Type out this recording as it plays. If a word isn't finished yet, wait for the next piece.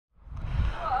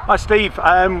Hi Steve,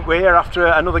 we're here after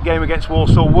another game against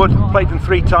Walsall Wood. Played them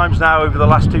 3 times now over the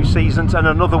last 2 seasons and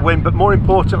another win, but more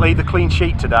importantly the clean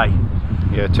sheet today.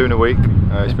 Yeah, 2 in a week.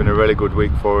 It's been a really good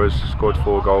week for us. Scored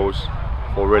 4 goals,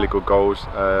 4 really good goals,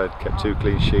 kept 2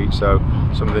 clean sheets, so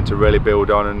something to really build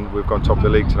on, and we've gone top of the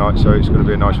league tonight, so it's going to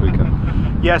be a nice weekend.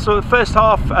 Yeah, so the first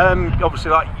half,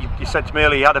 obviously like you said to me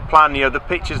earlier, you had a plan. You know, the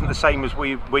pitch isn't the same as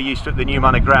we're used to at the New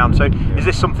Manor ground, so is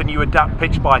this something you adapt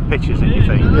pitch by pitch, is it, you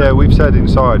think? Yeah, we've said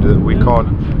inside that we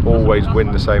can't always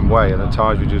win the same way, and at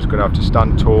times we're just going to have to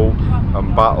stand tall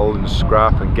and battle and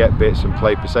scrap and get bits and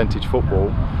play percentage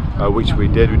football, which we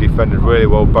did. We defended really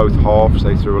well both halves.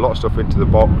 They threw a lot of stuff into the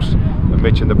box, and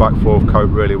Mitch and the back 4 have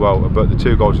coped really well, but the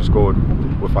 2 goals we scored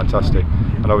were fantastic,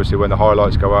 and obviously when the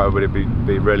highlights go out, we'd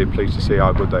be really pleased to see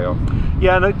how good they are.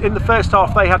 Yeah, and in the first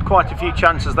half they had quite a few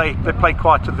chances. They played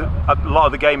quite a lot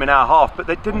of the game in our half, but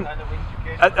they didn't.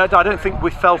 I don't think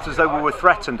we felt as though we were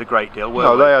threatened a great deal, were we?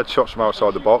 No, they had shots from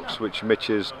outside the box, which Mitch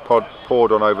has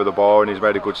poured on over the bar, and he's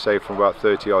made a good save from about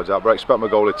 30 yards out, but I expect my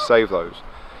goalie to save those.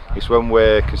 It's when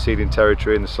we're conceding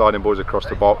territory and the sliding balls across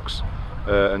the box,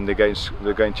 and they're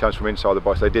getting chance from inside the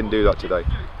box. They didn't do that today.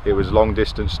 It was long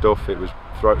distance stuff. It was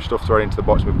stuff thrown into the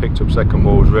box. We picked up second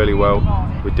balls really well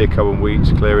with Dicko and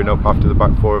Wheats clearing up after the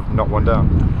back 4 have knocked one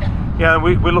down. Yeah,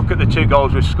 we look at the 2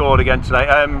 goals we've scored again today.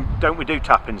 Don't we do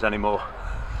tap-ins anymore?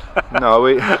 No,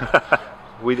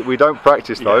 we don't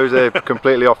practice those. They're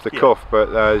completely off the cuff,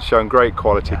 but shown great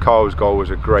quality. Carl's goal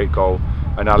was a great goal,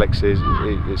 and Alex is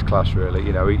class really.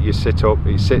 You know, he sits up,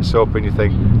 and you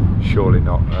think surely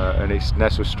not, and it's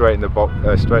nestled straight in the bottom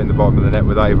of the net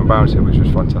without even bouncing, which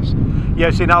was fantastic. Yeah,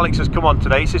 seen Alex has come on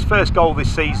today. It's his first goal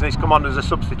this season. He's come on as a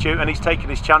substitute, and he's taken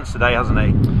his chance today, hasn't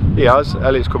he? He has.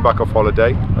 Elliot's come back off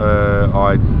holiday.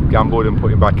 I gambled and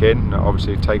put him back in.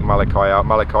 Obviously, take Malachi out.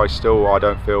 Malachi still, I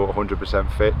don't feel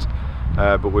 100% fit.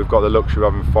 But we've got the luxury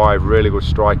of having 5 really good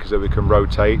strikers that we can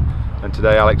rotate, and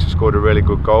today Alex has scored a really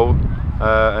good goal,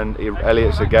 and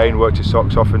Elliot's again worked his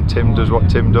socks off, and Tim does what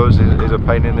Tim does, is a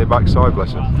pain in the backside,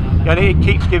 bless him. Yeah, and it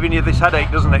keeps giving you this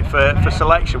headache, doesn't it, for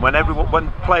selection,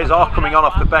 when players are coming on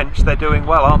off the bench, they're doing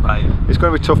well, aren't they? It's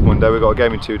going to be tough Monday. We've got a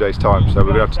game in 2 days time, so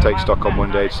we're going to have to take stock on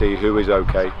Monday to see who is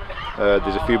okay.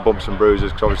 There's a few bumps and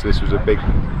bruises because obviously this was a big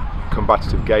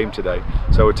combative game today,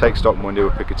 so we'll take stock Monday,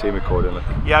 we'll pick a team accordingly.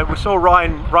 Yeah, we saw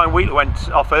Ryan Wheatley went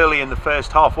off early in the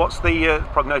first half. What's the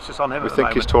prognosis on him? We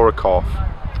think he's tore a calf.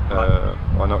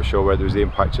 I'm not sure whether it was the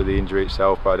impact of the injury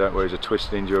itself, but I don't know whether it's a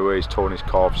twisted injury where he's torn his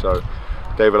calf, so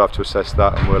Dave will have to assess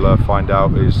that, and we'll find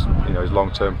out his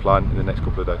long-term plan in the next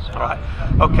couple of days. Right.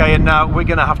 Okay, and now we're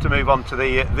going to have to move on to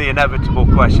the inevitable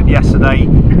question. Yesterday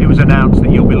it was announced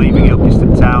that you'll be leaving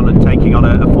Ilkeston Town and taking on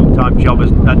a full-time job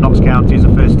at Notts County as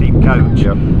a first-team coach.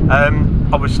 Yep.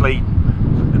 Obviously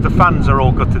the fans are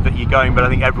all gutted that you're going, but I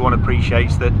think everyone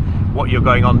appreciates that what you're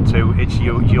going on to, it's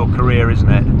your career, isn't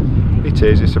it? It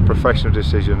is. It's a professional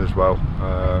decision as well.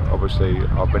 Obviously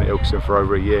I've been at Ilkeston for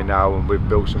over a year now, and we've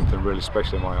built something really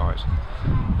special in my eyes,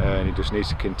 and it just needs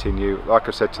to continue. Like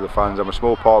I said to the fans, I'm a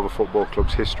small part of a football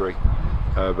club's history,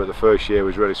 but the first year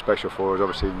was really special for us,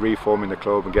 obviously reforming the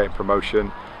club and getting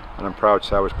promotion, and I'm proud to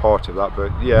say I was part of that.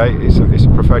 But yeah, it's a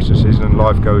professional decision, and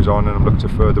life goes on, and I'm looking to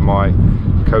further my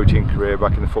coaching career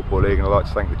back in the Football League, and I'd like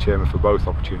to thank the chairman for both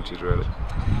opportunities really.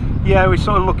 Yeah, we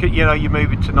sort of look at, you're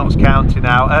moving to Notts County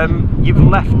now. You've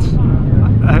left,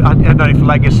 I don't know if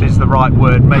legacy is the right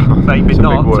word, maybe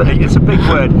not. It's a big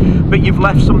word, but you've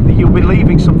left something. You'll be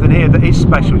leaving something here that is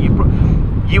special.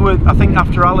 You were, I think,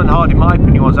 after Alan Hardy, my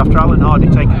opinion was, after Alan Hardy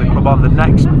taking the club on, the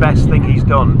next best thing he's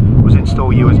done was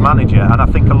install you as manager, and I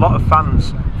think a lot of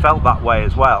fans felt that way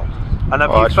as well. And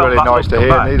it's really nice to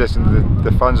hear. Listen,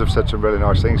 the fans have said some really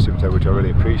nice things to me today, which I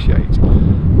really appreciate.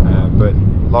 But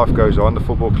life goes on, the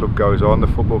football club goes on, the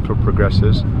football club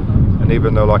progresses, and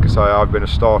even though, like I say, I've been a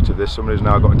start of this, somebody's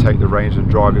now got to take the reins and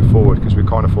drive it forward, because we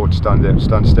can't afford to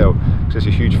stand still, because it's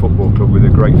a huge football club with a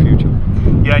great future.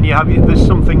 Yeah, and there's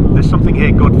something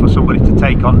here good for somebody to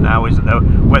take on now, isn't there?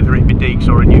 Whether it be Deeks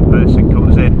or a new person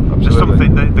comes in, absolutely. There's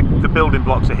something. The building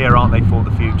blocks are here, aren't they, for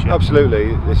the future?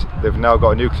 Absolutely. They've now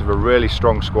got a nucleus of a really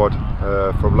strong squad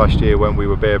from last year when we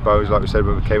were bare bones. Like we said,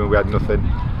 when we came in, we had nothing.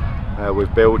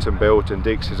 We've built, and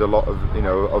Deeks is a lot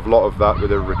of that with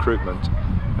the recruitment.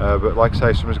 But like I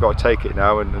say, someone's got to take it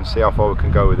now and see how far we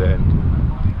can go with it. And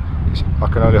I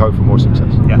can only hope for more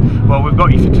success. Yeah. Well, we've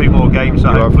got you for 2 more games. So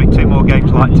hopefully 2 more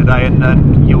games like today,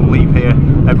 and you'll leave here.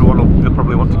 Everyone will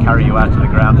probably want to carry you out of the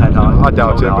ground head high. I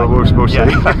doubt it, but we'll see.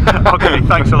 Yeah. Okay.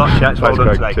 Thanks a lot, Chet. Well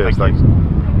done today. Cheers. Thanks.